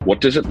What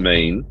does it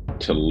mean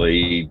to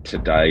lead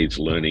today's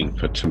learning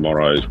for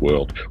tomorrow's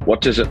world?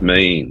 What does it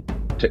mean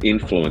to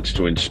influence,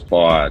 to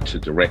inspire, to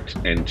direct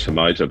and to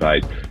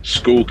motivate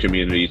school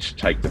communities to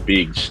take the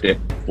big step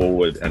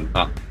forward and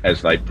up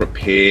as they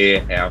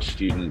prepare our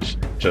students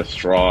to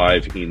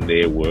thrive in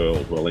their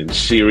world? Well, in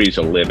Series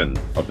 11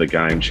 of the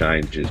Game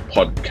Changers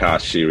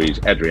podcast series,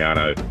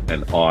 Adriano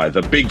and I,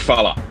 the big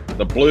fella,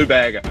 the blue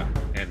bagger,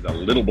 and the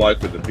little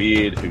bloke with the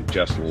beard who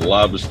just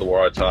loves the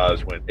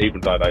Waratahs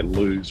even though they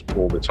lose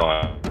all the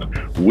time.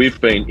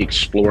 We've been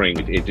exploring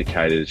with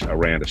educators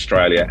around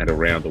Australia and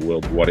around the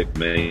world what it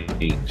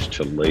means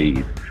to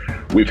lead.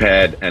 We've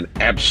had an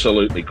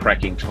absolutely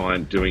cracking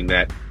time doing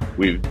that.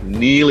 We've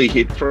nearly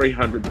hit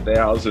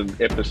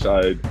 300,000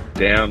 episode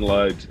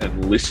downloads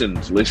and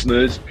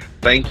listeners.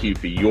 Thank you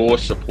for your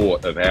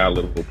support of our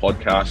little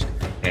podcast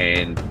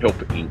and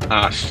helping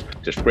us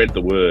to spread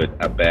the word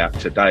about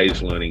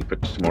today's learning for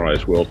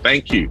tomorrow's world.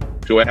 Thank you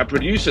to our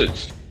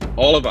producers,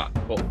 Oliver,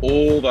 for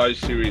all those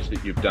series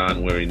that you've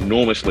done. We're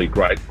enormously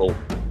grateful.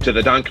 To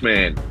the dunk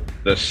man,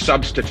 the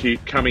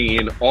substitute coming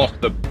in off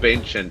the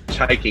bench and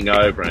taking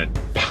over and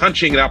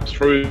punching it up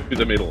through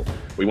the middle.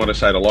 We want to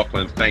say to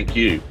Lachlan, thank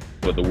you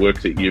for the work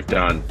that you've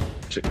done.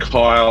 To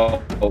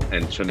Kyle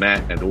and to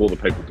Matt and all the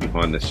people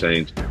behind the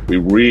scenes. We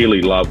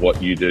really love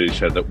what you do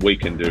so that we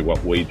can do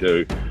what we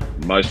do.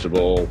 Most of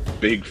all,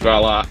 big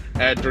fella,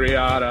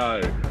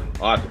 Adriano.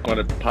 I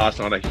want to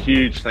pass on a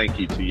huge thank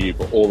you to you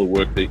for all the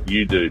work that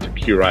you do to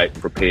curate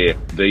and prepare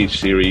these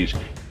series.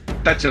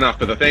 That's enough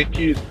for the thank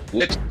yous.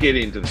 Let's get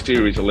into the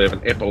Series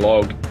 11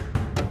 epilogue.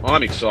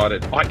 I'm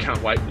excited. I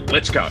can't wait.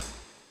 Let's go.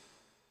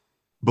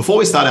 Before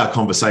we start our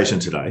conversation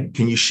today,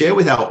 can you share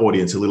with our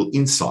audience a little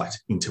insight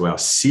into our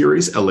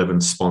Series 11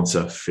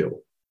 sponsor,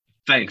 Phil?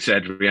 Thanks,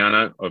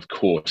 Adriano. Of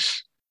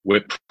course.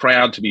 We're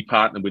proud to be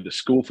partnered with the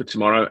School for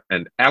Tomorrow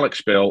and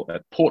Alex Bell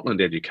at Portland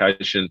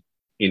Education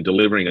in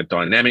delivering a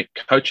dynamic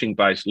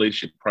coaching-based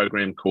leadership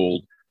program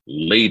called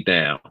Lead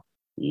Now.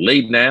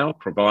 Lead Now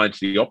provides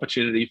the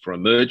opportunity for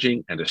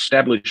emerging and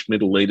established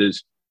middle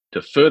leaders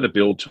to further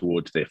build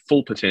towards their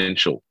full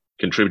potential,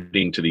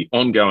 contributing to the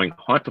ongoing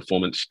high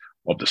performance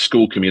of the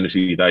school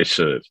community they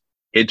serve.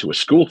 Head to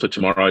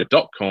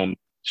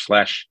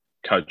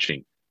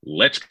aschoolfortomorrow.com/coaching.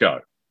 Let's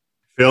go.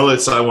 Phil,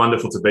 it's so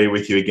wonderful to be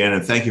with you again,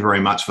 and thank you very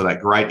much for that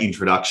great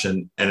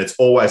introduction. And it's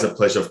always a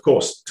pleasure, of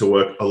course, to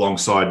work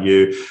alongside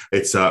you.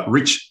 It's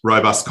rich,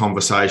 robust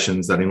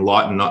conversations that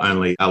enlighten not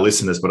only our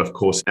listeners, but of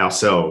course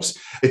ourselves.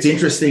 It's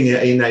interesting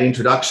in that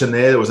introduction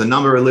there was a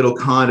number of little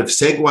kind of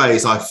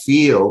segues, I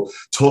feel,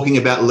 talking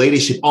about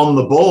leadership on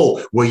the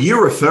ball. Were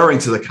you referring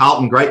to the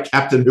Carlton great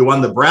captain who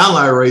won the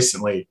Brownlow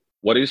recently?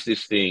 What is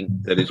this thing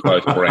that is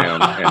both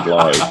brown and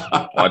low?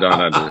 I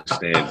don't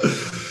understand.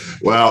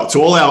 Well, to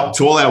all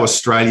our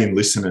Australian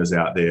listeners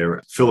out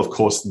there, Phil, of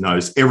course,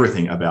 knows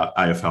everything about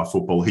AFL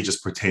football. He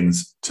just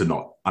pretends to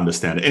not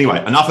understand it.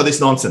 Anyway, enough of this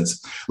nonsense.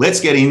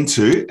 Let's get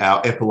into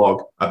our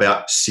epilogue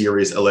about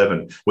Series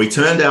 11. We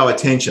turned our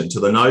attention to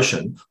the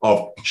notion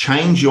of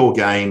change your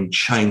game,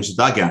 change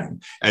the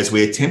game, as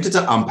we attempted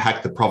to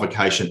unpack the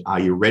provocation, are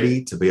you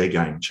ready to be a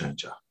game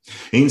changer?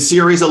 In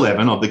Series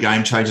 11 of the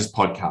Game Changers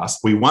podcast,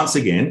 we once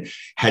again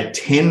had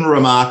 10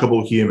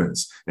 remarkable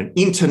humans, an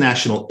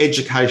international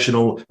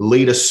educational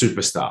leader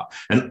superstar,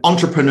 an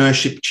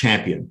entrepreneurship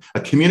champion,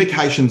 a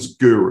communications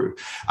guru,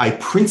 a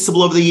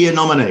Principal of the Year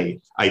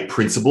nominee, a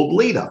principled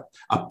leader,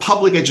 a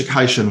public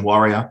education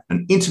warrior,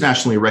 an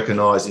internationally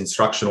recognised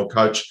instructional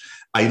coach,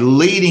 a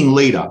leading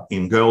leader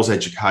in girls'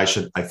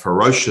 education, a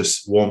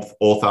ferocious warmth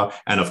author,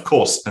 and of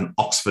course, an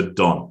Oxford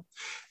Don.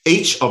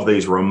 Each of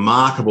these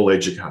remarkable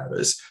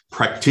educators,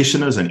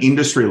 practitioners and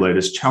industry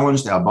leaders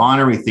challenged our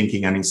binary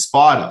thinking and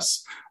inspired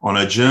us on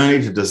a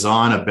journey to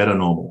design a better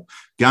normal.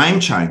 Game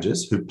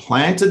changers who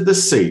planted the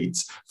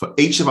seeds for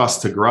each of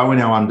us to grow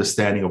in our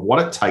understanding of what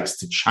it takes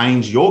to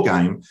change your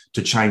game,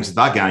 to change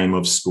the game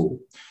of school.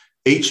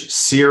 Each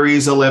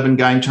Series 11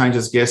 Game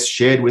Changers guest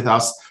shared with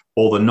us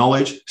all the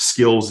knowledge,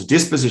 skills,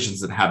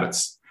 dispositions and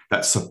habits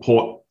that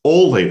support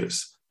all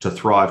leaders to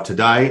thrive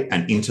today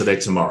and into their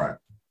tomorrow.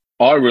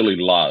 I really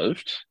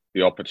loved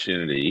the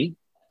opportunity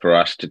for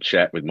us to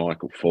chat with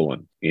Michael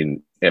Fullan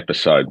in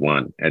episode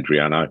 1,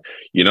 Adriano.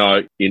 You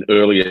know, in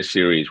earlier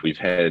series, we've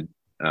had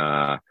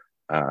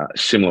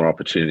similar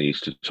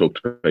opportunities to talk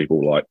to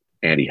people like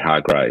Andy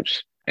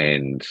Hargraves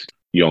and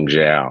Yong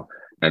Zhao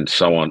and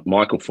so on.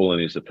 Michael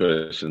Fullan is the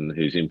person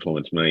who's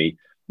influenced me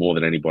more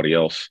than anybody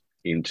else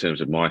in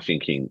terms of my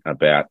thinking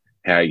about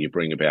how you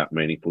bring about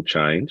meaningful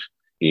change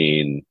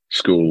in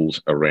schools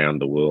around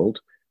the world.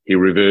 He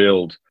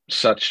revealed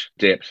such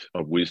depth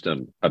of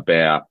wisdom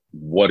about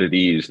what it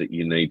is that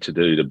you need to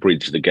do to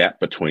bridge the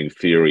gap between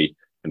theory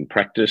and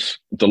practice.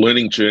 The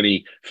learning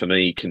journey for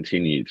me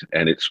continued,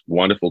 and it's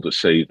wonderful to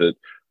see that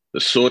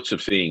the sorts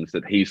of things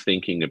that he's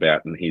thinking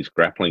about and he's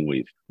grappling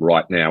with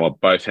right now are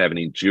both have an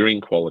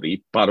enduring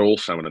quality, but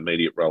also an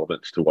immediate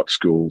relevance to what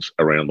schools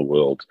around the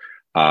world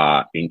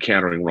are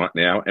encountering right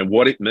now and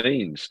what it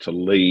means to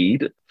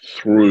lead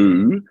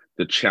through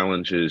the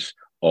challenges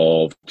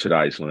of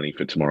today's learning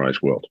for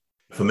tomorrow's world.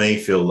 For me,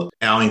 Phil,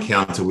 our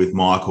encounter with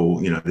Michael,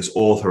 this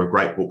author of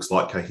great books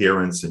like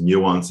Coherence and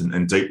Nuance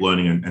and Deep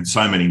Learning and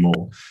so many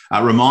more,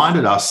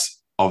 reminded us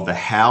of the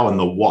how and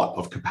the what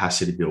of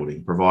capacity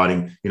building,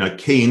 providing,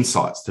 key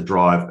insights to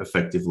drive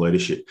effective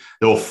leadership.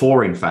 There were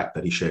 4, in fact,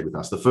 that he shared with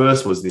us. The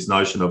first was this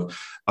notion of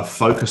a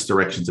focused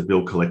direction to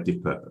build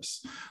collective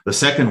purpose. The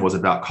second was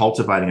about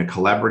cultivating a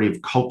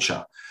collaborative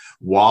culture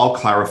while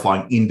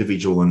clarifying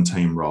individual and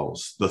team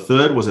roles. The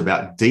third was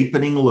about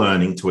deepening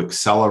learning to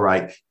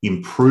accelerate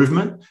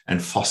improvement and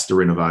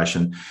foster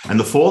innovation. And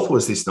the fourth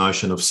was this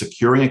notion of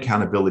securing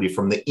accountability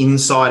from the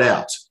inside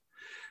out,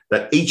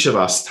 that each of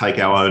us take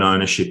our own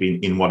ownership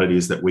in what it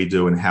is that we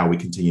do and how we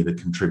continue to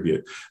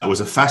contribute. It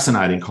was a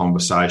fascinating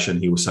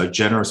conversation. He was so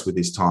generous with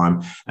his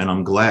time, and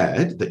I'm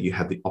glad that you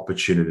had the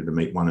opportunity to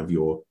meet one of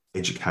your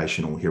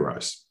educational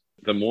heroes.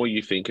 The more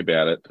you think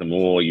about it, the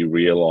more you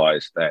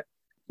realise that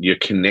your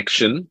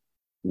connection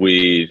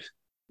with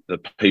the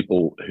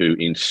people who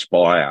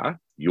inspire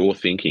your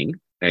thinking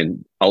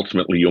and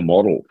ultimately your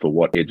model for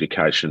what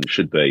education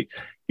should be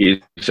is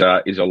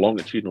a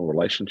longitudinal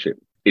relationship.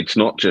 It's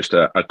not just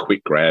a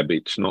quick grab.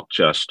 It's not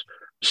just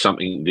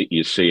something that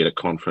you see at a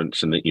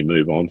conference and that you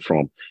move on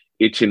from.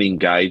 It's an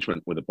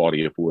engagement with a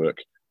body of work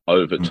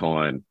over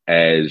time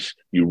as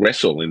you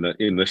wrestle in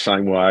the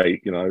same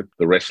way,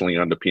 the wrestling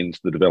underpins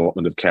the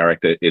development of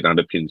character. It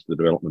underpins the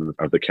development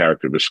of the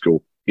character of a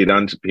school. It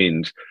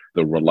underpins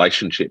the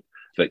relationship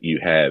that you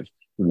have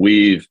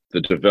with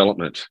the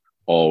development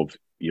of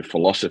your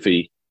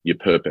philosophy, your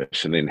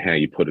purpose, and then how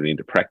you put it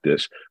into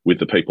practice with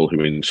the people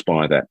who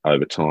inspire that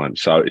over time.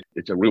 So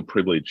it's a real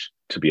privilege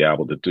to be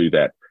able to do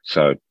that.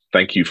 So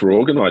thank you for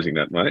organising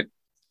that, mate.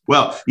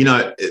 Well,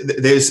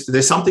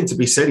 there's something to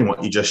be said in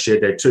what you just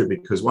shared there too,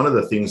 because one of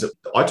the things that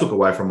I took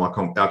away from our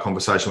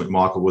conversation with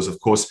Michael was, of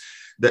course,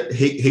 that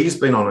he's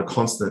been on a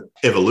constant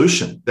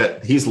evolution,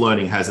 that his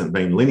learning hasn't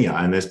been linear,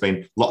 and there's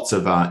been lots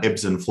of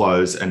ebbs and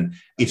flows and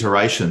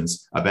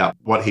iterations about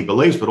what he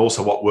believes, but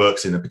also what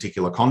works in a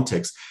particular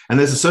context. And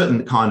there's a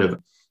certain kind of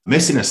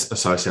messiness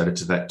associated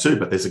to that too,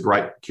 but there's a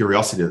great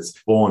curiosity that's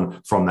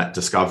born from that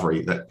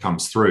discovery that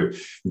comes through.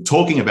 And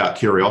talking about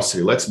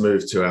curiosity, let's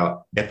move to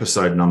our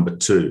episode number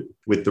 2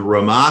 with the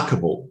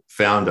remarkable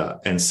founder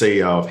and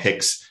CEO of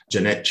HEX,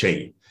 Jeanette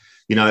Chee.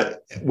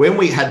 When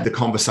we had the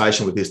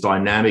conversation with this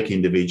dynamic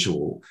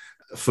individual,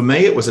 for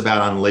me, it was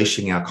about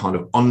unleashing our kind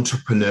of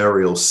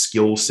entrepreneurial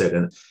skill set.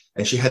 And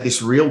she had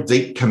this real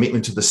deep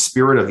commitment to the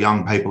spirit of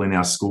young people in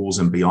our schools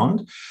and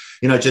beyond.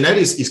 Jeanette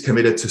is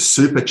committed to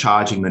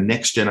supercharging the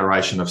next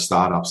generation of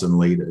startups and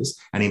leaders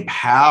and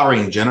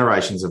empowering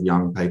generations of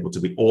young people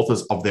to be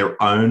authors of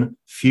their own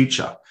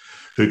future,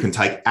 who can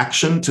take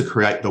action to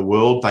create the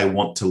world they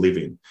want to live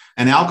in.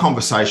 And our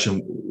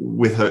conversation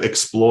with her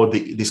explored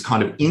this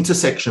kind of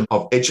intersection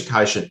of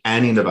education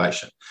and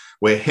innovation,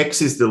 where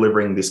HEX is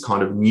delivering this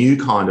kind of new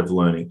kind of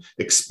learning,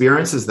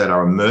 experiences that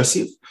are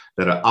immersive,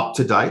 that are up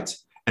to date,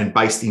 and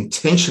based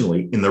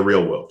intentionally in the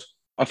real world.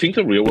 I think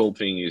the real world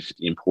thing is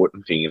the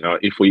important thing.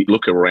 If we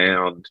look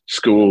around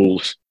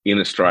schools in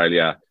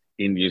Australia,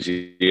 in New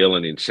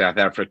Zealand, in South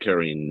Africa,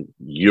 in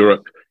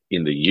Europe,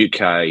 in the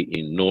UK,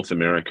 in North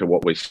America,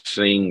 what we're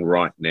seeing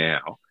right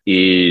now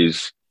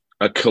is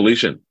a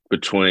collision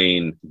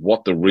between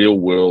what the real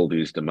world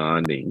is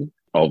demanding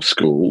of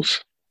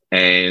schools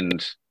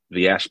and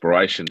the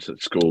aspirations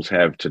that schools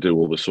have to do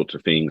all the sorts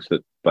of things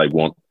that they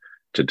want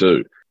to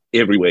do.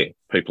 Everywhere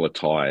people are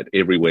tired,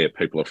 everywhere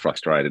people are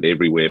frustrated,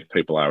 everywhere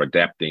people are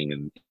adapting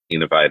and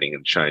innovating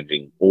and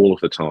changing all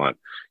of the time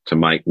to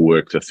make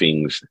work the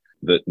things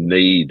that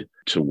need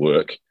to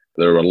work.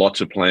 There are lots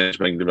of plans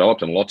being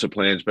developed and lots of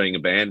plans being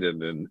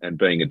abandoned and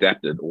being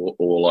adapted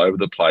all over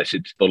the place.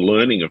 It's the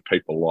learning of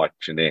people like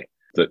Jeanette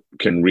that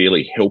can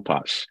really help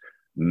us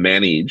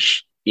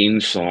manage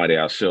inside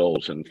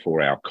ourselves and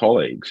for our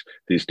colleagues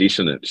this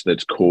dissonance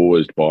that's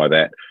caused by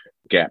that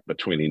gap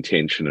between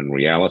intention and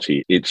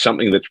reality. It's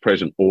something that's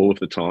present all of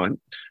the time.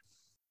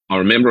 I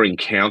remember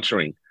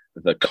encountering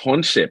the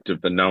concept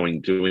of the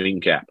knowing-doing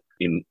gap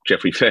in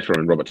Jeffrey Pfeffer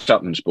and Robert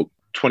Sutton's book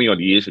 20-odd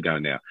years ago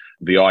now,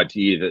 the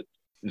idea that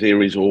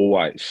there is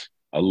always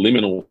a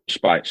liminal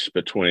space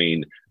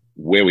between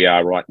where we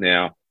are right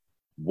now,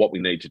 what we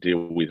need to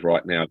deal with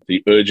right now,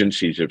 the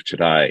urgencies of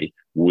today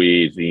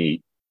with the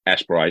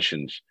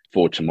aspirations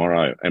for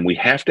tomorrow. And we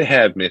have to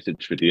have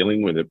methods for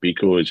dealing with it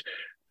because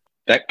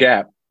that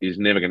gap is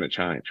never going to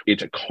change.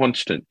 It's a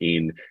constant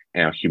in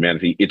our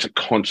humanity. It's a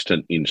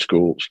constant in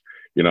schools.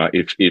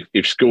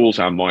 If schools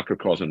are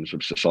microcosms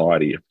of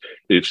society,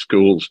 if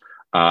schools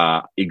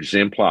are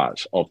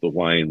exemplars of the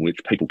way in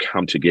which people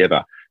come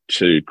together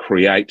to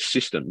create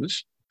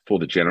systems for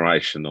the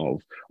generation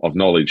of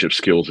knowledge, of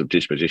skills, of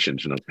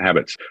dispositions and of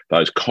habits,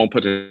 those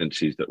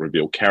competencies that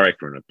reveal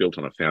character and are built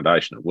on a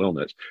foundation of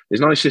wellness, there's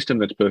no system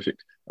that's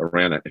perfect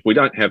around it. If we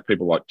don't have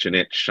people like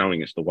Jeanette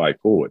showing us the way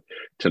forward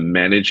to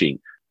managing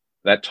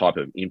that type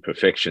of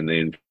imperfection,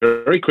 then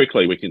very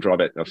quickly we can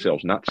drive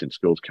ourselves nuts in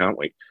schools, can't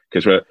we?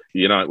 Because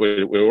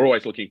we're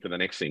always looking for the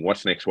next thing.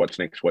 What's next?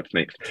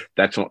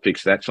 That's not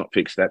fixed. That's not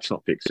fixed.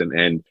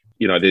 And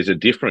there's a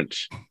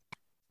difference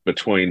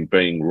between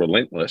being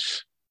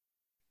relentless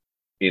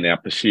in our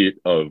pursuit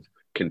of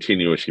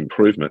continuous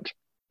improvement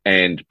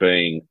and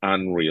being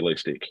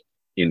unrealistic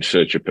in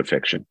search of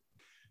perfection.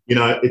 You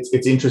know,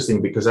 it's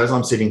interesting because as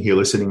I'm sitting here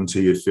listening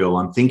to you, Phil,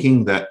 I'm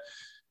thinking that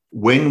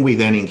when we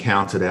then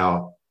encountered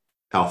our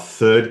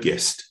third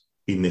guest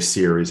in this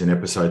series in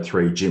episode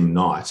 3, Jim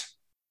Knight,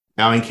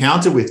 our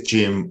encounter with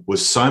Jim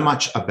was so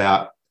much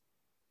about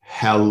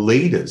how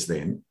leaders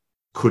then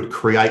could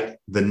create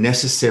the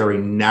necessary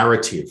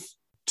narrative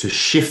to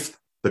shift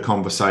the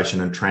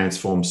conversation and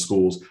transform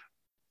schools,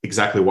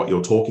 exactly what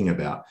you're talking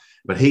about.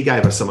 But he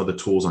gave us some of the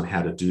tools on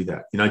how to do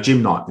that. You know,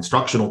 Jim Knight,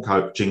 instructional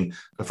coaching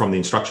from the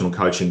Instructional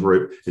Coaching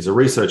Group, is a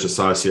research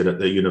associate at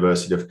the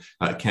University of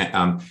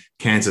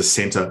Kansas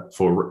Center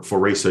for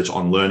Research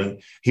on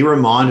Learning. He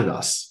reminded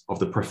us of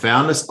the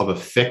profoundness of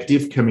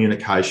effective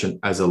communication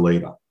as a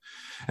leader.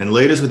 And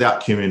leaders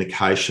without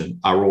communication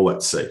are all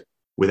at sea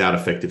without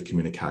effective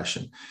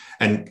communication.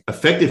 And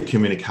effective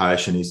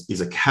communication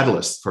is a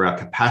catalyst for our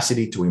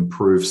capacity to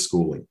improve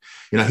schooling.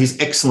 You know, his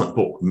excellent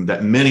book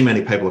that many,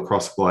 many people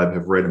across the globe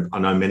have read, and I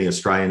know many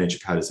Australian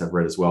educators have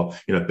read as well,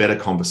 you know, Better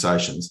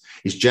Conversations,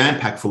 is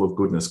jam-packed full of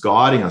goodness,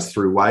 guiding us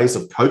through ways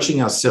of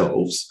coaching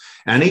ourselves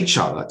and each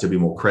other to be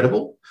more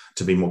credible,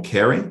 to be more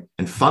caring,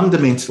 and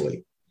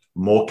fundamentally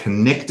more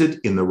connected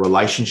in the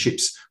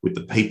relationships with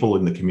the people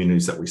in the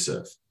communities that we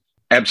serve.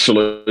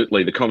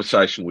 Absolutely. The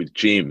conversation with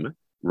Jim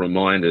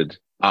reminded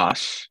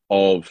us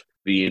of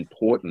the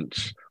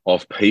importance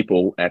of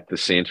people at the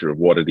centre of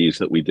what it is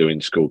that we do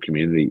in school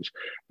communities,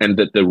 and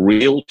that the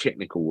real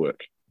technical work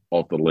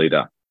of the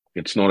leader,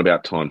 it's not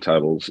about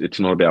timetables,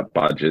 it's not about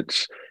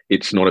budgets,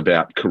 it's not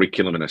about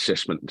curriculum and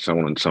assessment and so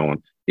on and so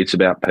on. It's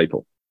about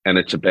people, and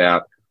it's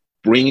about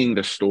bringing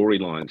the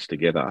storylines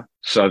together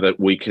so that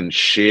we can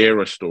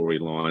share a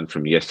storyline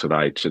from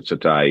yesterday to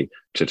today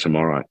to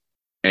tomorrow.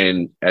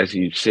 And as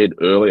you said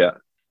earlier,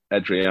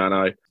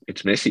 Adriano,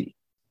 it's messy.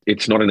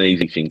 It's not an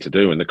easy thing to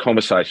do. And the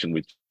conversation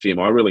with Jim,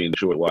 I really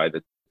enjoy the way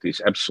that this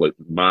absolute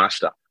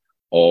master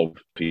of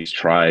his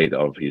trade,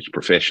 of his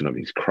profession, of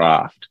his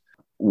craft,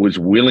 was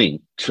willing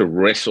to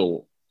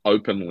wrestle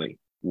openly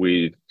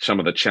with some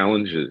of the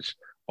challenges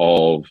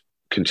of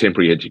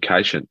contemporary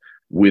education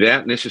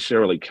without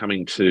necessarily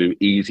coming to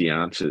easy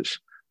answers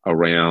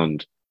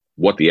around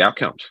what the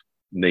outcomes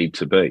need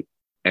to be,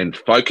 and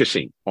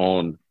focusing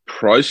on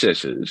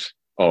processes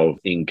of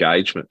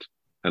engagement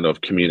and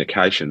of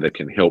communication that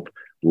can help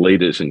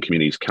leaders and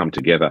communities come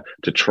together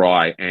to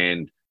try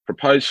and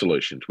propose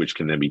solutions which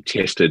can then be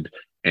tested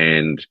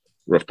and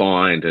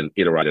refined and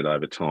iterated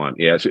over time.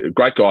 Yeah, it's a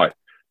great guy,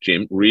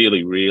 Jim.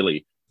 Really,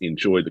 really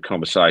enjoyed the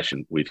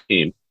conversation with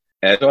him,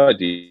 as I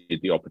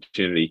did the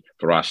opportunity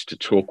for us to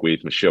talk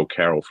with Michelle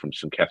Carroll from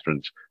St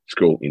Catherine's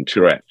School in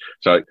Toorak.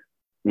 So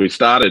we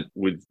started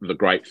with the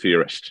great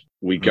theorist.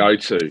 We go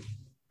to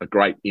a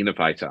great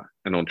innovator,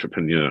 an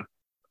entrepreneur.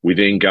 We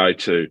then go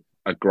to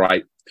a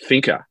great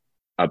thinker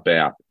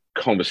about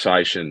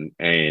conversation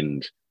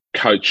and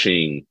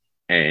coaching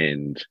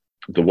and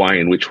the way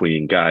in which we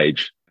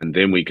engage. And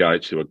then we go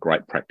to a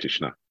great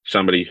practitioner,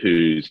 somebody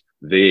who's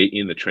there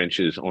in the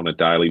trenches on a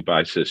daily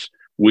basis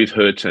with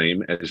her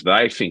team as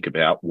they think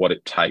about what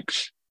it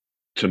takes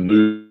to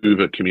move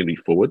a community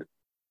forward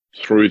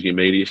through the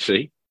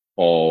immediacy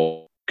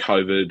of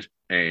COVID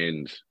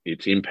and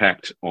its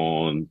impact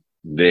on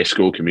their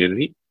school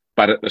community,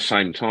 but at the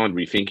same time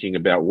be thinking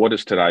about what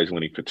does today's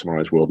learning for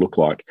tomorrow's world look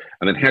like,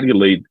 and then how do you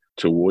lead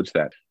towards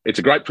that. It's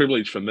a great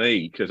privilege for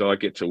me because I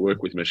get to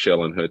work with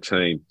Michelle and her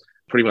team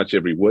pretty much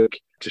every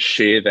week to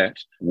share that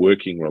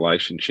working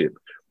relationship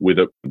with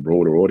a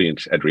broader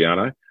audience,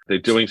 Adriano. They're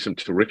doing some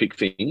terrific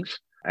things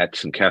at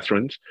St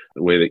Catherine's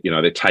where, you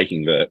know, they're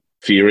taking the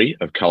theory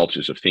of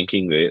cultures of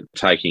thinking, they're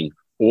taking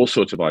all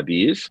sorts of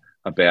ideas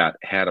about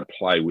how to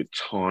play with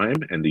time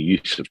and the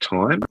use of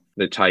time.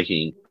 They're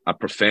taking a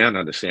profound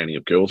understanding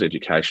of girls'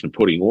 education,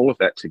 putting all of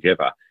that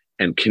together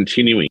and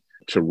continuing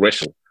to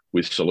wrestle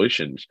with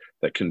solutions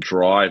that can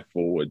drive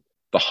forward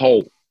the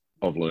whole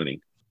of learning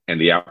and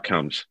the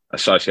outcomes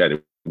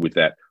associated with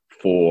that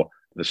for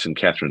the St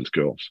Catherine's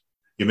girls.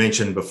 You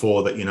mentioned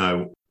before that, you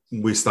know,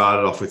 we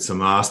started off with some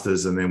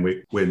masters and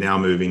then we're now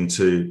moving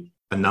to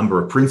a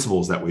number of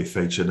principles that we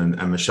featured,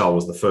 and Michelle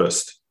was the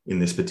first in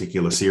this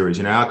particular series.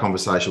 You know, our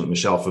conversation with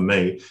Michelle, for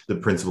me, the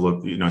principal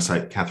of, you know,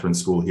 St Catherine's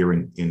School here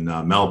in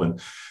Melbourne,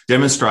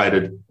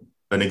 demonstrated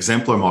an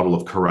exemplar model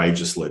of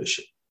courageous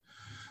leadership.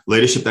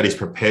 Leadership that is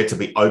prepared to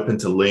be open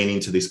to lean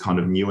into this kind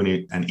of new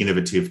and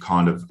innovative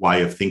kind of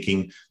way of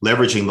thinking,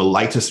 leveraging the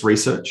latest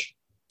research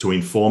to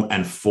inform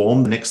and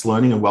form the next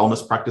learning and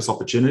wellness practice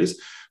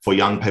opportunities for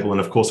young people and,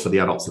 of course, for the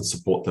adults that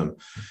support them.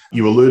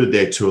 You alluded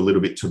there to a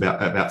little bit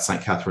about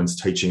St Catherine's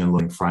teaching and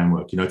learning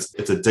framework. You know,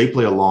 it's a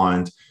deeply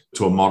aligned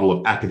to a model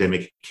of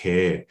academic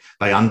care.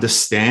 They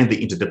understand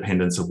the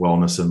interdependence of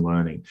wellness and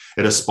learning.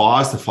 It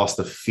aspires to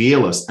foster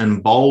fearless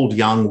and bold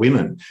young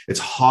women. It's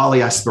highly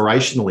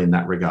aspirational in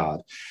that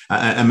regard.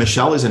 And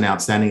Michelle is an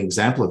outstanding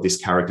example of this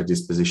character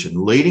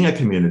disposition, leading a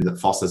community that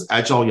fosters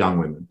agile young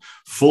women,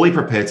 fully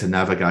prepared to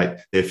navigate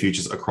their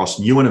futures across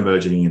new and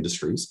emerging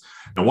industries,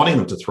 and wanting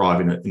them to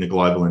thrive in a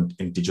global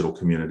and digital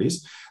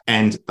communities.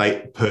 And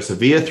they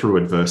persevere through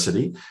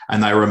adversity,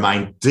 and they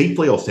remain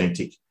deeply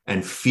authentic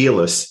and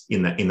fearless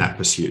in that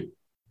pursuit.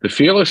 The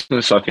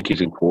fearlessness, I think,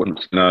 is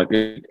important.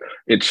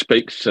 It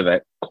speaks to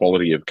that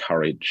quality of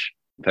courage,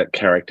 that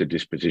character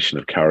disposition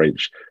of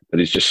courage that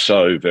is just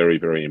so very,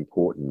 very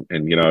important.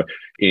 And,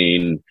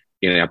 in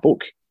our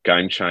book,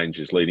 Game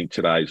Changers, Leading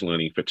Today's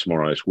Learning for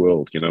Tomorrow's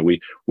World,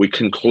 we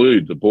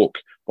conclude the book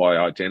by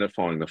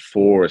identifying the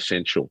 4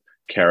 essential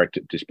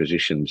character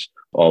dispositions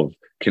of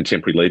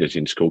contemporary leaders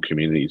in school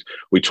communities.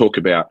 We talk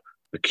about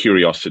the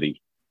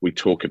curiosity, we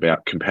talk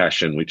about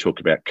compassion, we talk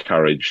about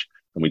courage,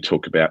 and we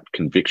talk about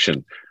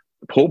conviction.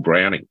 Paul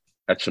Browning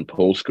at St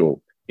Paul's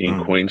School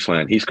in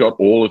Queensland, he's got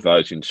all of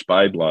those in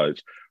spade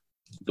loads.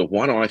 The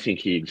one I think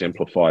he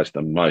exemplifies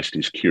the most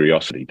is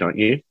curiosity, don't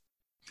you?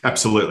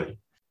 Absolutely.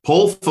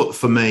 Paul,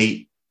 for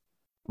me,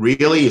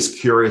 really is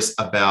curious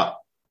about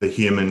the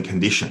human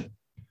condition.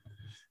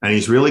 And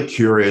he's really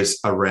curious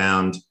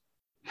around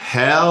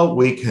how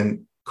we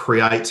can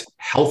create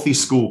healthy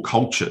school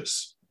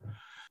cultures.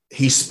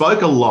 He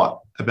spoke a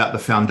lot about the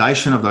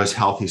foundation of those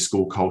healthy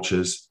school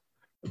cultures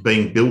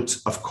being built,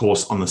 of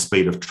course, on the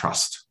speed of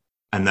trust.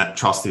 And that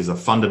trust is a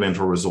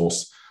fundamental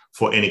resource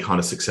for any kind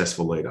of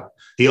successful leader.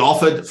 He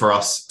offered for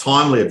us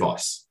timely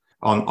advice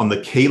on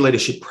the key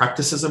leadership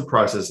practices and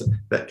processes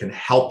that can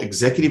help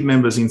executive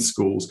members in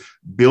schools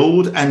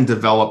build and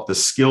develop the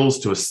skills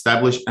to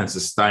establish and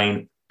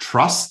sustain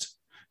trust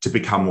to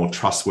become more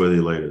trustworthy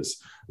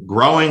leaders.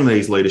 Growing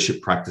these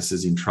leadership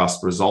practices in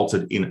trust results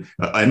in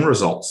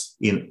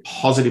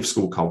positive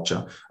school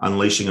culture,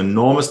 unleashing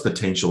enormous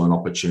potential and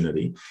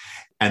opportunity,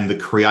 and the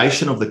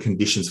creation of the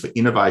conditions for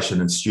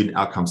innovation and student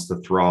outcomes to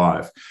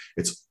thrive.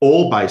 It's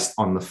all based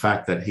on the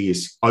fact that he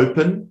is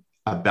open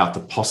about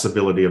the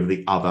possibility of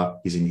the other.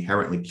 He's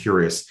inherently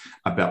curious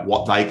about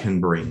what they can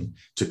bring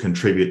to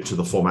contribute to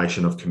the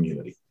formation of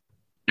community.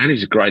 And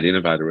he's a great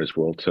innovator as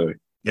well, too.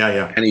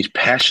 Yeah. And he's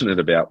passionate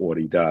about what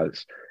he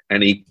does.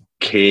 And he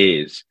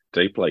cares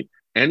deeply.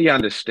 And he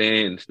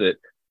understands that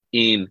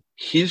in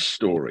his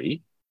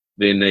story,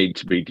 there need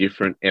to be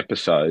different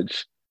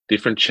episodes,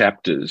 different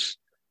chapters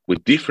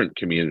with different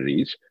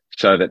communities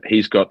so that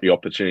he's got the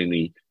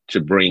opportunity to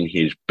bring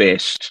his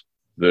best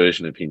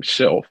version of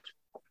himself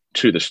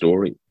to the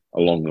story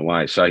along the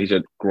way. So he's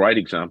a great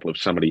example of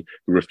somebody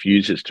who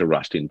refuses to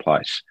rust in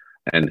place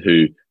and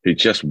who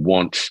just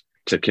wants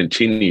to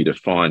continue to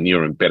find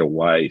newer and better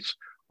ways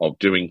of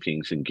doing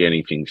things and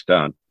getting things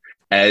done,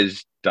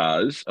 as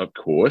does, of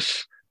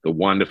course, the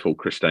wonderful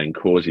Christine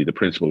Causey, the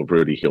principal of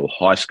Rooty Hill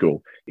High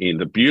School in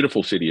the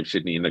beautiful city of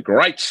Sydney in the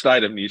great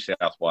state of New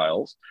South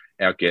Wales,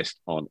 our guest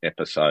on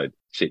episode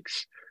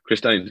 6.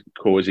 Christine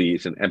Causey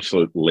is an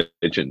absolute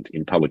legend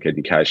in public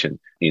education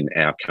in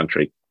our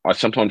country. I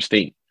sometimes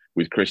think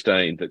with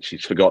Christine that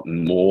she's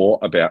forgotten more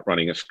about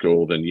running a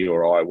school than you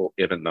or I will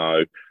ever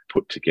know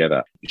put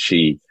together.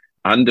 She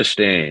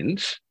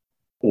understands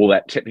all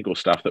that technical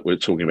stuff that we were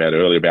talking about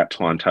earlier about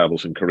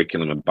timetables and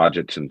curriculum and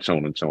budgets and so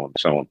on and so on and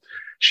so on.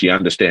 She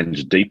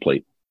understands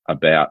deeply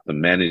about the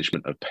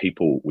management of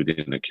people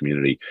within the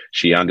community.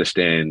 She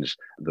understands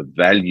the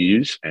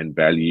values and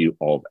value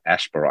of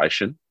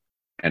aspiration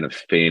and of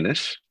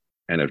fairness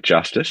and of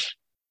justice.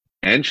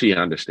 And she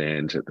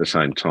understands at the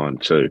same time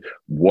too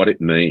what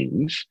it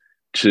means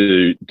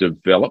to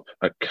develop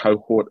a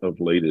cohort of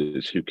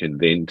leaders who can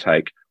then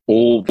take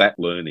all that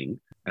learning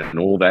and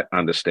all that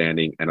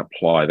understanding and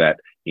apply that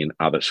in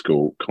other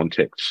school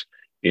contexts.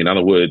 In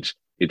other words,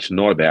 it's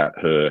not about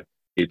her,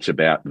 it's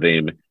about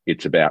them,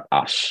 it's about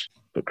us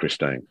for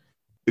Christine.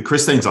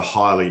 Christine's a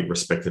highly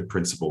respected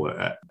principal,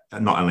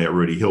 not only at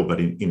Rooty Hill, but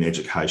in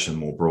education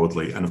more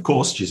broadly. And of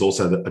course, she's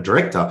also a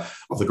director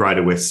of the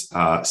Greater West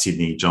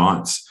Sydney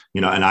Giants,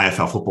 an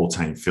AFL football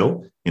team,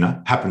 Phil,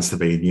 happens to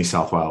be in New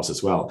South Wales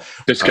as well.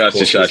 Just goes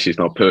to show she's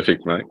not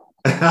perfect, mate.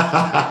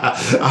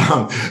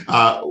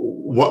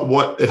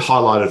 What it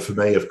highlighted for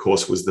me, of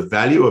course, was the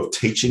value of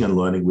teaching and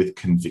learning with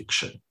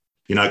conviction.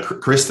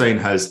 Christine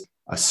has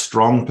a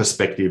strong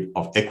perspective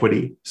of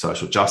equity,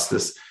 social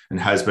justice, and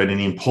has been an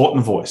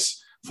important voice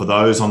for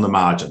those on the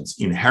margins,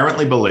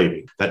 inherently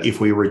believing that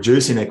if we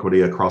reduce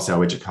inequity across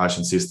our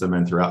education system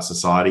and throughout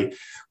society,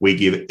 we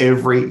give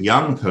every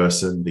young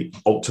person the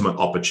ultimate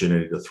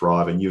opportunity to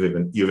thrive. And you've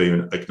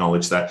even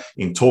acknowledged that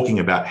in talking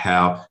about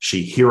how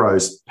she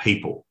heroes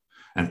people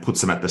and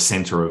puts them at the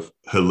center of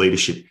her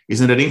leadership.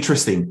 Isn't it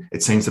interesting?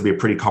 It seems to be a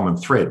pretty common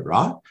thread,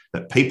 right?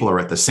 That people are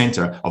at the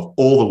center of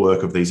all the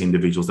work of these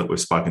individuals that we've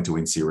spoken to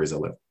in Series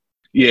 11.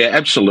 Yeah,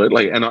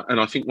 absolutely. And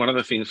I think one of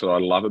the things that I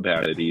love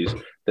about it is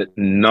that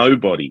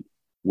nobody,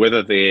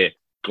 whether they're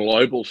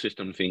global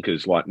system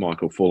thinkers like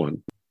Michael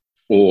Fullan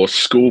or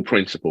school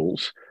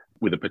principals,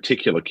 with a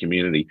particular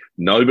community,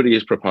 nobody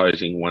is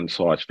proposing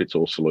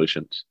one-size-fits-all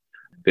solutions.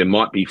 There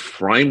might be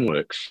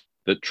frameworks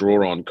that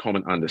draw on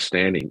common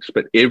understandings,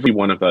 but every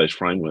one of those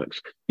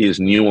frameworks is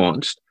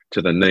nuanced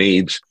to the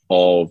needs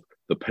of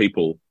the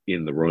people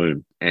in the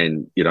room.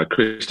 And,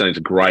 Christine's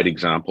a great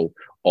example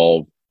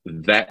of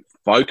that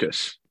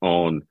focus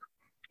on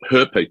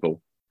her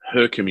people,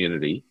 her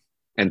community,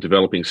 and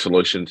developing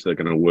solutions that are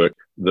going to work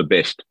the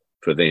best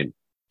for them.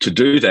 To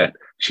do that,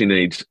 she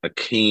needs a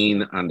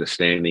keen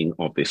understanding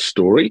of their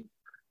story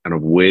and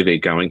of where they're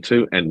going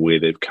to and where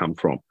they've come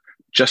from.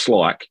 Just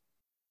like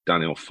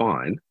Darnell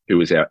Fine, who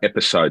is our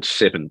episode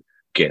 7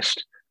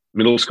 guest,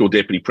 middle school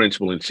deputy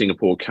principal in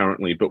Singapore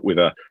currently, but with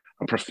a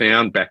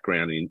profound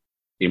background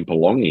in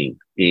belonging,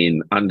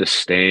 in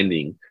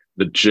understanding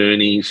the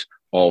journeys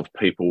of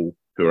people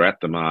who are at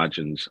the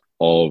margins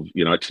of,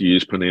 to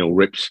use Peniel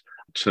Rip's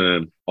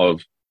term,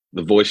 of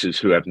the voices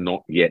who have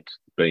not yet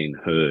been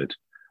heard.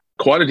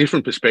 Quite a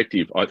different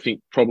perspective, I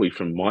think, probably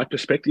from my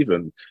perspective.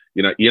 And,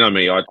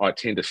 me, I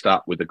tend to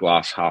start with the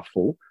glass half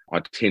full. I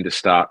tend to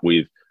start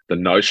with the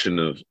notion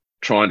of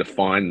trying to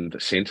find the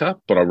centre.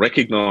 But I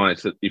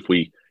recognise that if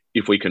we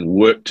can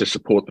work to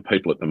support the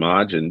people at the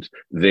margins,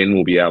 then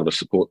we'll be able to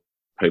support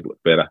people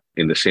better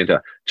in the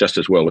centre just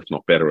as well, if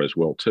not better as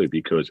well too,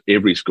 because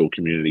every school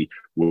community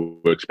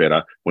works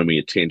better when we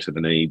attend to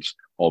the needs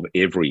of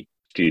every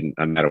student,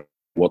 no matter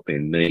what their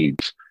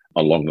needs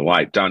along the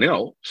way.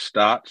 Darnell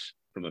starts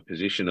from a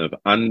position of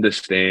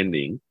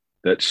understanding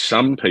that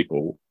some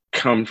people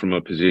come from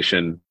a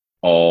position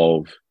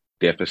of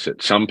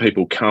deficit. Some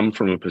people come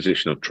from a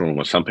position of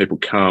trauma. Some people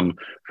come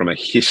from a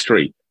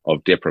history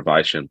of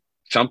deprivation.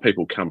 Some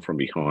people come from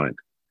behind.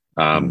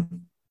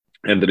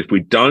 And that if we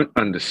don't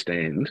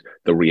understand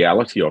the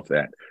reality of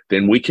that,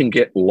 then we can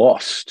get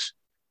lost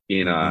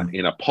in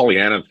a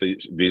Pollyanna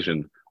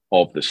vision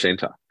of the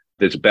centre.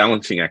 There's a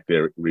balancing act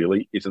there,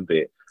 really, isn't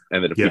there?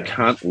 And that if we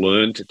can't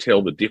learn to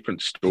tell the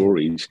different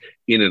stories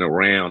in and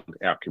around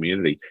our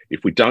community,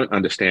 if we don't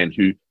understand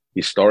who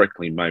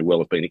historically may well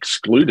have been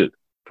excluded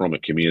from a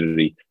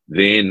community,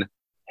 then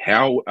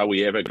how are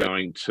we ever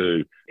going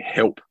to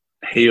help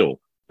heal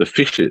the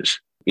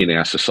fissures in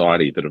our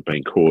society that have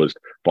been caused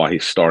by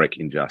historic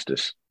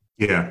injustice?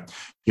 Yeah.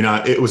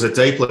 It was a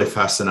deeply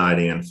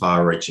fascinating and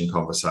far-reaching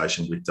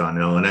conversation with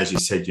Darnell. And as you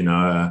said,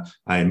 a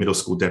middle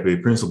school deputy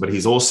principal, but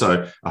he's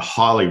also a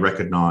highly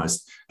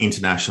recognised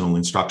international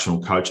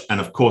instructional coach.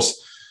 And of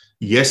course,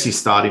 yes, he's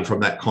starting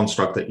from that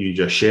construct that you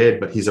just shared,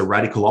 but he's a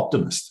radical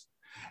optimist.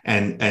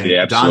 And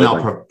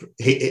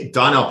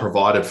Darnell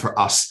provided for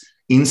us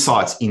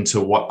insights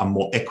into what a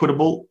more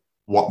equitable,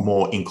 what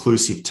more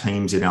inclusive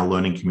teams in our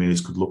learning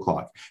communities could look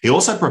like. He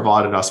also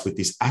provided us with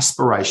this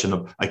aspiration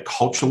of a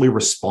culturally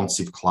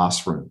responsive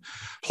classroom,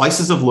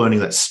 places of learning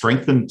that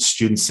strengthen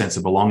students' sense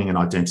of belonging and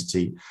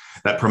identity,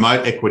 that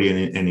promote equity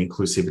and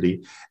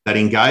inclusivity, that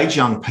engage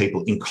young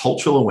people in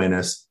cultural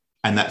awareness,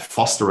 and that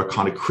foster a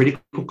kind of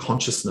critical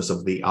consciousness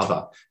of the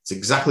other. It's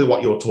exactly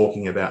what you're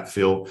talking about,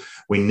 Phil.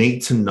 We need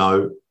to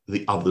know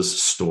the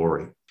other's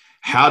story.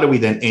 How do we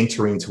then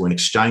enter into an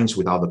exchange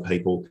with other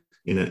people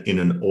in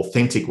an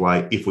authentic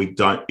way if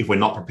we're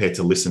not prepared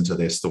to listen to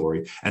their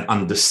story and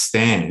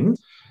understand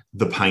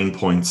the pain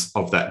points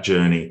of that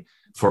journey,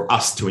 for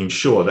us to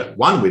ensure that,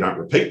 one, we don't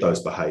repeat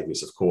those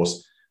behaviours, of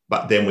course,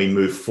 but then we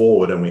move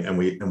forward and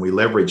we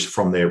leverage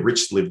from their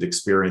rich lived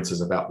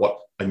experiences about what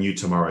a new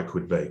tomorrow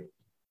could be.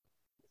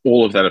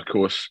 All of that, of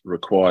course,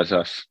 requires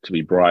us to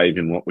be brave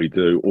in what we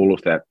do. All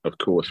of that, of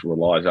course,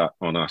 relies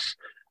on us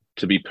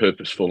to be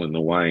purposeful in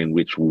the way in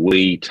which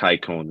we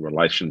take on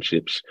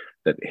relationships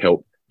that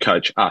help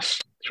coach us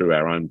through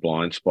our own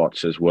blind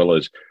spots, as well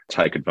as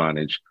take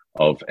advantage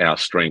of our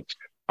strengths.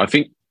 I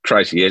think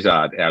Tracy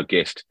Ezard, our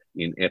guest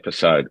in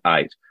episode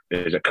 8,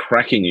 is a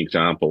cracking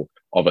example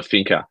of a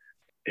thinker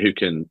who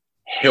can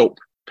help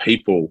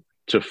people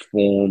to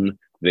form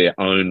their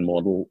own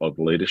model of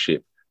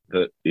leadership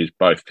that is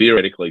both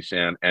theoretically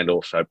sound and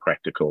also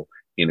practical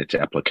in its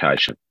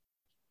application.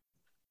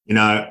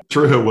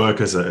 Through her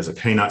work as a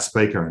keynote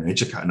speaker and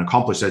an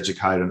accomplished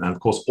educator and, of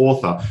course,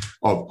 author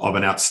of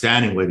an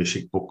outstanding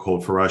leadership book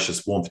called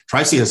Ferocious Warmth,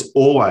 Tracy has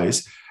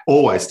always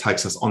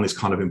takes us on this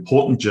kind of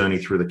important journey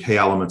through the key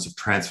elements of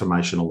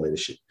transformational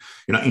leadership,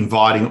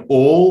 inviting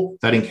all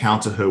that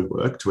encounter her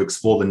work to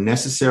explore the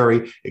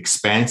necessary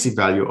expansive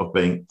value of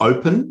being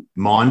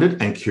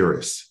open-minded and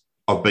curious,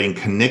 of being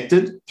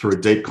connected through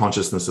a deep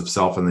consciousness of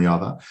self and the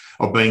other,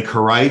 of being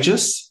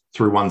courageous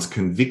through one's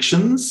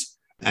convictions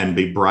and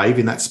be brave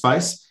in that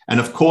space. And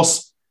of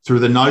course, through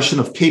the notion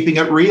of keeping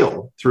it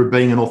real, through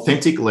being an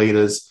authentic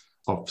leaders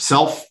of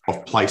self,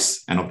 of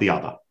place, and of the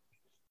other.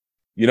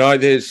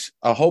 There's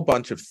a whole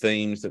bunch of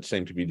themes that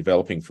seem to be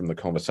developing from the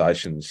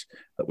conversations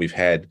that we've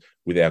had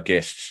with our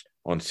guests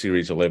on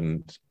Series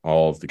 11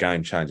 of the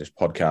Game Changers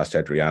podcast,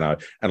 Adriano.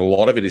 And a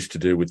lot of it is to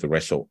do with the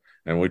wrestle.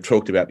 And we've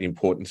talked about the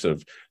importance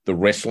of the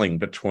wrestling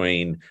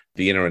between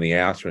the inner and the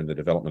outer and the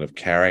development of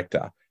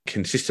character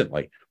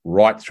consistently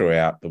right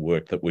throughout the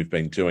work that we've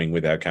been doing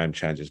with our Game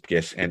Changers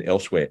guests and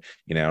elsewhere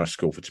in our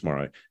School for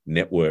Tomorrow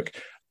network.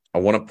 I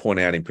want to point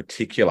out in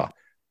particular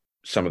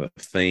some of the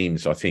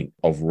themes, I think,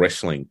 of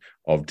wrestling,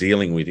 of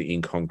dealing with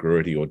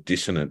incongruity or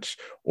dissonance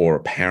or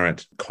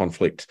apparent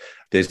conflict.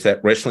 There's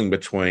that wrestling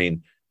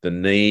between the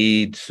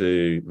need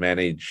to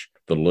manage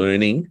the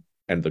learning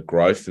and the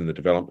growth and the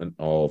development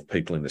of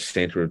people in the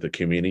centre of the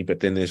community, but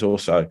then there's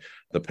also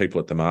the people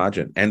at the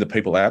margin and the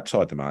people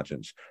outside the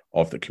margins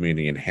of the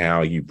community and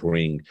how you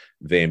bring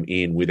them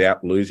in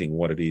without losing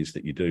what it is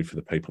that you do for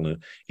the people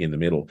in the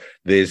middle.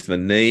 There's the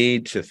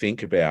need to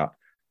think about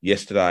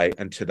yesterday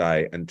and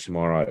today and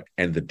tomorrow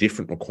and the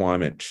different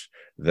requirements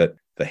that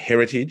the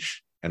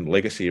heritage and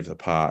legacy of the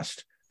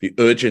past, the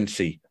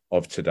urgency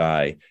of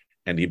today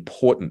and the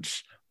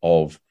importance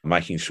of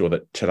making sure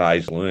that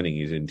today's learning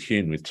is in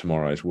tune with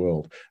tomorrow's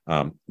world,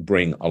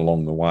 bring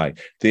along the way.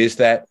 There's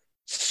that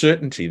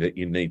certainty that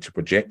you need to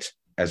project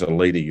as a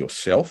leader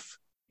yourself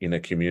in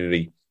a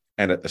community,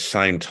 and at the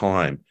same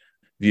time,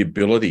 the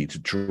ability to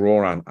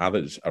draw on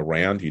others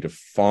around you to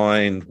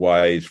find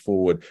ways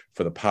forward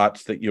for the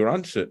parts that you're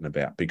uncertain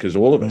about, because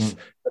all of us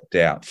have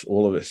doubts,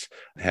 all of us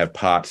have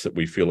parts that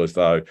we feel as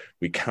though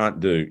we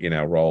can't do in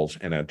our roles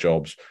and our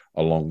jobs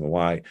along the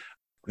way.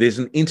 There's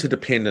an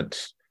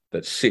interdependence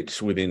that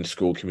sits within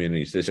school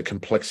communities. There's a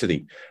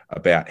complexity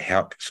about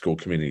how school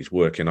communities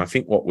work. And I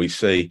think what we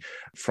see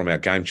from our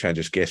Game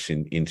Changers guests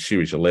in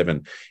Series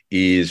 11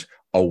 is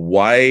a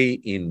way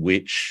in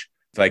which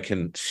they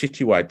can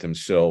situate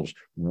themselves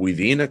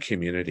within a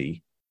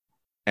community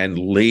and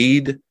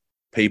lead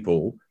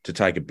people to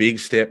take a big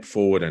step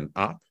forward and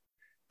up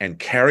and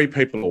carry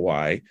people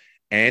away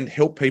and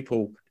help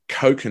people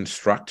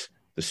co-construct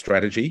the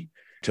strategy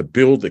to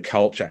build the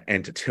culture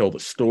and to tell the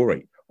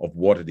story of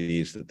what it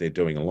is that they're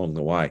doing along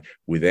the way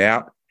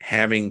without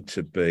having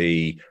to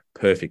be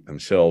perfect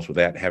themselves,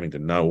 without having to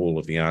know all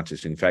of the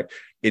answers. In fact,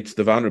 it's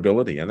the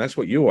vulnerability. And that's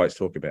what you always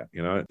talk about.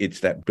 You know,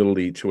 it's that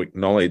ability to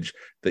acknowledge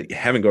that you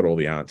haven't got all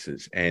the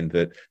answers and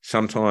that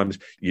sometimes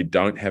you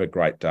don't have a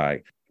great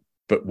day.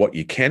 But what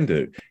you can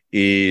do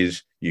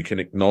is you can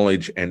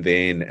acknowledge and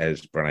then,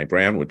 as Brené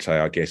Brown would say,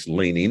 I guess,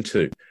 lean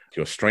into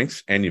your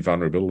strengths and your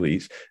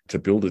vulnerabilities to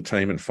build a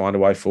team and find a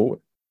way forward.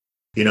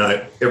 You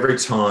know, every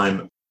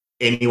time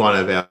any one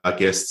of our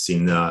guests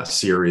in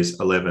Series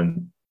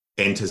 11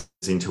 enters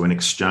into an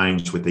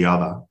exchange with the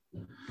other,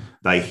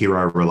 they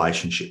hero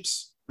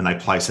relationships and they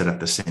place it at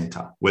the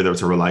center, whether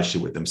it's a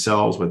relationship with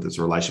themselves, whether it's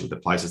a relationship with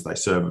the places they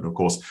serve, and of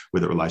course,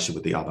 with a relationship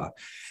with the other.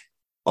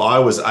 I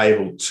was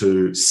able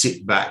to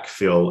sit back,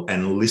 Phil,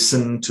 and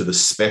listen to the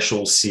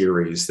special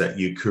series that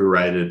you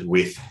curated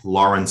with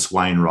Lawrence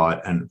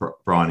Wainwright and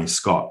Bryony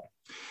Scott.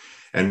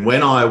 And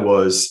when I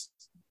was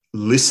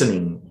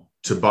listening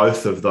to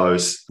both of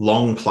those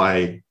long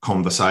play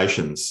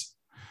conversations,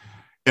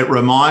 it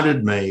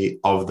reminded me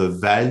of the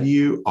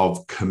value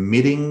of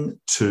committing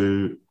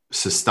to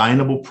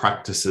sustainable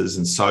practices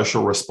and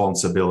social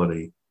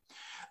responsibility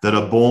that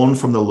are born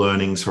from the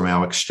learnings from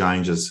our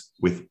exchanges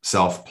with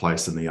self,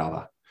 place, and the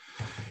other.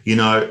 You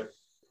know,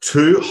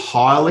 two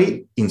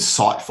highly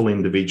insightful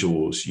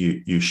individuals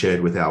you shared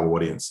with our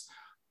audience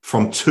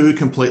from two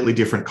completely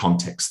different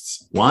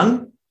contexts.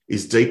 One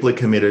is deeply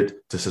committed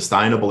to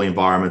sustainable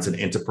environments and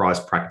enterprise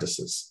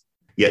practices.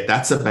 Yet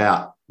that's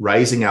about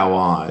raising our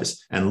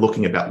eyes and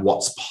looking about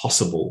what's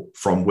possible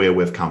from where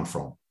we've come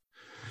from.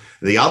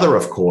 The other,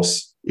 of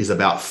course, is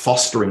about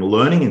fostering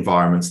learning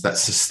environments that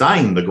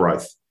sustain the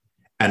growth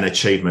and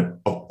achievement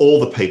of all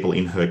the people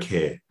in her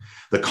care.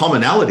 The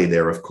commonality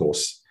there, of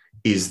course,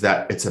 is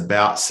that it's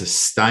about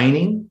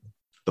sustaining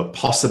the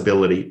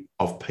possibility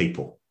of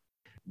people.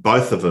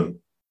 Both of them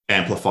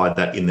amplified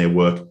that in their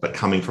work, but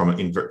coming from it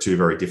in two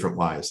very different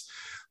ways.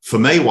 For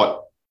me,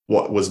 what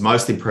was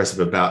most impressive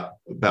about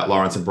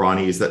Lawrence and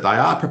Bryony is that they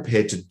are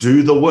prepared to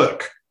do the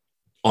work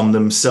on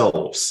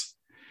themselves.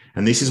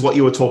 And this is what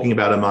you were talking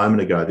about a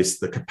moment ago,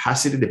 the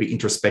capacity to be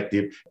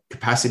introspective,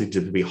 capacity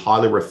to be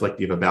highly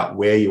reflective about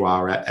where you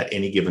are at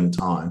any given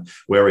time.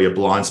 Where are your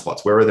blind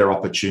spots? Where are there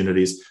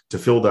opportunities to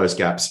fill those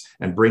gaps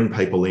and bring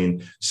people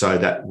in so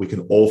that we can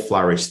all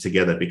flourish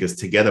together, because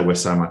together we're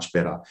so much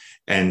better.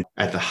 And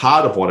at the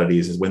heart of what it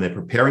is when they're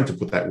preparing to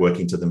put that work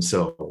into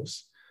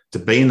themselves, to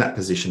be in that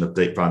position of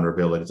deep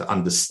vulnerability, to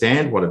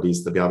understand what it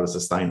is to be able to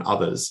sustain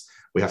others,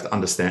 we have to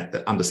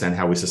understand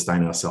how we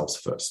sustain ourselves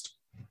first.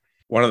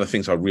 One of the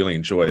things I really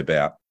enjoy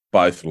about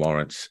both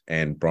Lawrence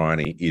and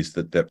Bryony is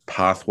that the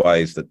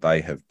pathways that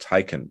they have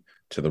taken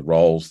to the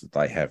roles that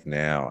they have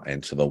now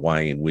and to the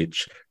way in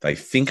which they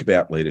think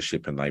about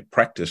leadership and they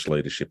practice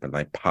leadership and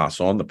they pass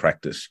on the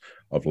practice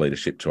of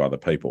leadership to other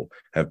people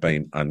have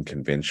been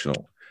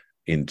unconventional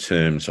in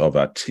terms of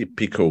a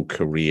typical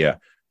career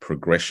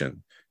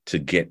progression to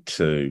get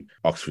to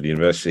Oxford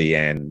University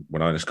and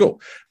Winona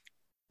School.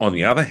 On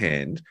the other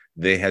hand,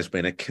 there has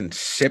been a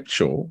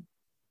conceptual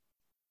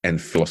and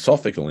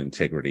philosophical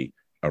integrity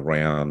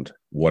around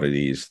what it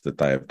is that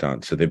they have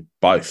done. So they've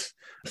both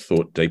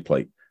thought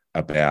deeply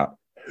about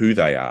who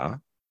they are,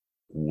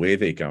 where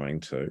they're going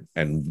to,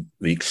 and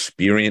the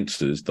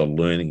experiences, the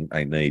learning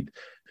they need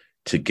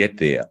to get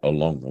there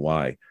along the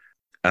way.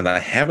 And they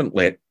haven't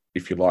let,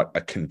 if you like, a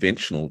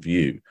conventional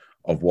view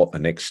of what the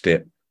next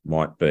step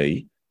might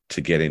be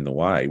to get in the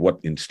way. What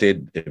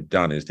instead they've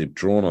done is they've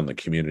drawn on the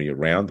community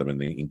around them and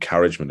the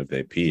encouragement of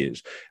their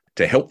peers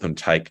to help them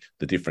take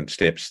the different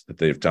steps that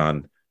they've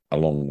done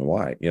along the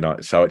way.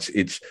 So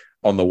it's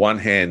on the one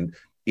hand,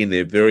 in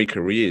their very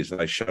careers,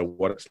 they show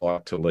what it's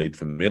like to lead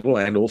from the middle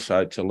and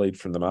also to lead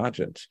from the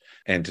margins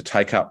and to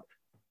take up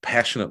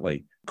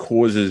passionately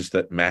causes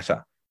that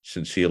matter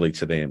sincerely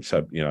to them.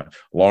 So,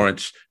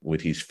 Lawrence,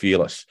 with his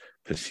fearless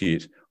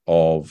pursuit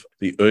of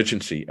the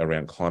urgency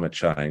around climate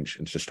change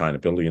and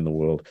sustainability in the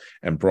world,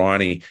 and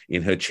Bryony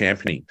in her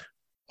championing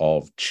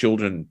of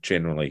children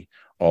generally,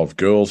 of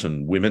girls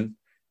and women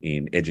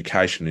in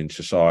education in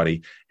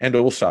society, and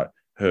also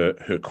her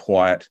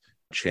quiet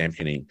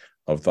championing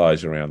of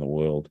those around the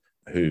world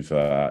who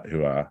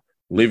are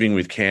living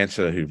with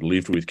cancer, who've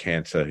lived with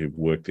cancer, who've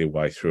worked their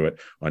way through it.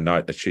 I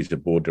note that she's a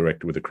board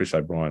director with the Chris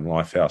O'Brien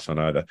Lifehouse. I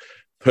know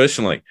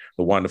personally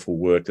the wonderful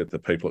work that the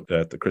people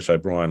at the Chris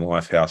O'Brien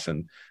Lifehouse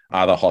and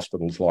other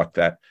hospitals like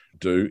that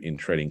do in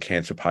treating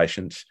cancer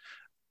patients.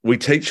 We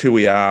teach who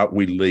we are.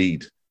 We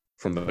lead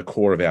from the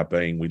core of our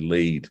being. We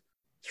lead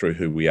through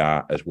who we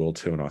are as well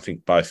too. And I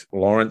think both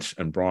Lawrence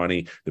and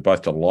Bryony, they're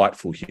both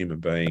delightful human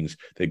beings.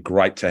 They're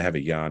great to have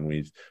a yarn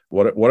with.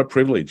 What a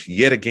privilege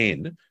yet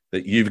again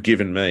that you've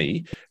given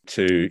me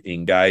to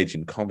engage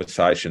in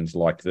conversations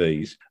like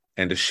these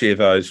and to share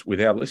those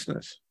with our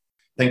listeners.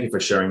 Thank you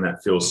for sharing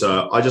that, Phil.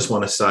 So I just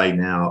want to say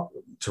now,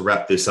 to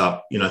wrap this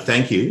up,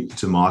 thank you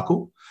to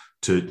Michael,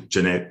 to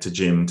Jeanette, to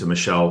Jim, to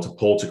Michelle, to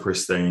Paul, to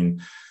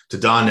Christine, to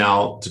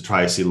Darnell, to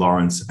Tracy,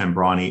 Lawrence and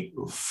Bryony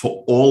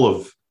for all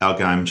of our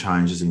game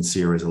changers in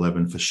Series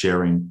 11 for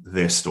sharing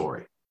their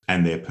story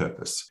and their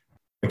purpose.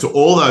 And to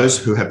all those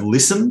who have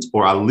listened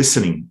or are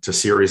listening to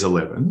Series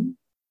 11,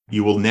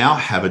 you will now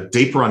have a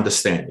deeper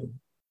understanding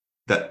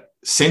that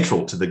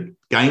central to the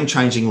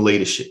game-changing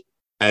leadership,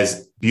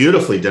 as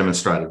beautifully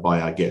demonstrated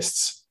by our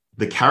guests,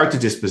 the character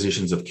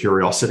dispositions of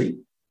curiosity,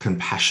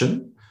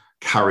 compassion,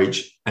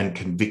 courage, and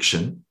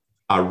conviction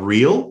are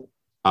real,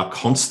 are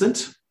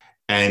constant,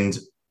 and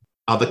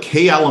are the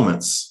key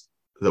elements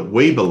that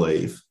we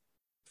believe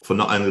for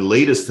not only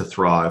leaders to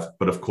thrive,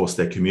 but of course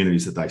their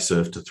communities that they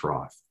serve to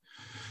thrive.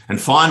 And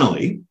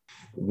finally,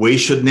 we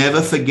should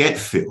never forget,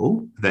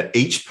 Phil, that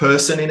each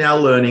person in our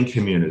learning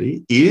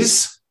community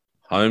is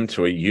home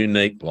to a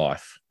unique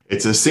life.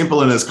 It's as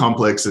simple and as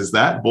complex as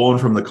that, born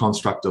from the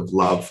construct of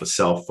love for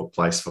self, for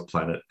place, for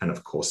planet, and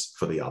of course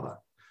for the other.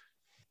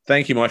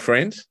 Thank you, my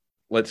friends.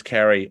 Let's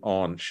carry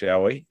on,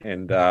 shall we?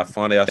 And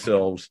find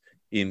ourselves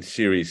in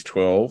Series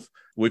 12.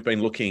 We've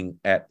been looking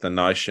at the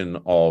notion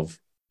of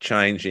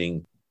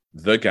changing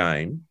the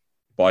game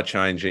by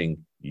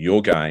changing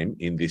your game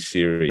in this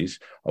series.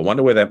 I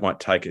wonder where that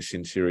might take us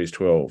in Series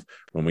 12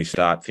 when we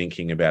start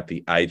thinking about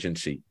the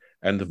agency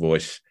and the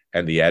voice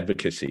and the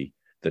advocacy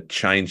that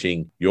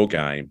changing your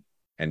game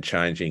and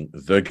changing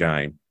the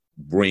game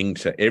bring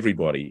to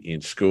everybody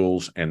in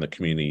schools and the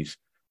communities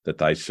that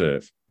they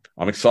serve.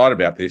 I'm excited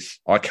about this.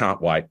 I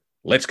can't wait.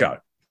 Let's go.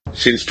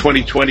 Since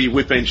 2020,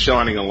 we've been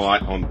shining a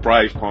light on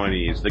brave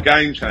pioneers, the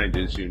game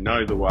changers who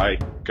know the way,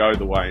 go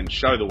the way, and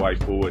show the way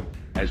forward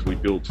as we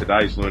build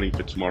today's learning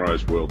for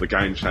tomorrow's world. The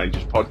Game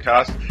Changers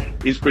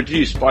podcast is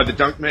produced by the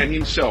Dunkman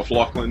himself,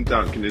 Lachlan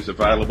Dunk, and is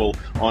available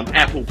on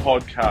Apple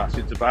Podcasts.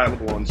 It's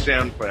available on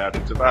SoundCloud.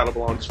 It's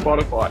available on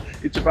Spotify.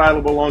 It's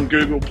available on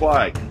Google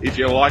Play. If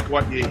you like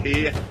what you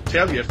hear,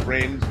 tell your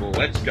friends.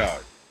 Let's go.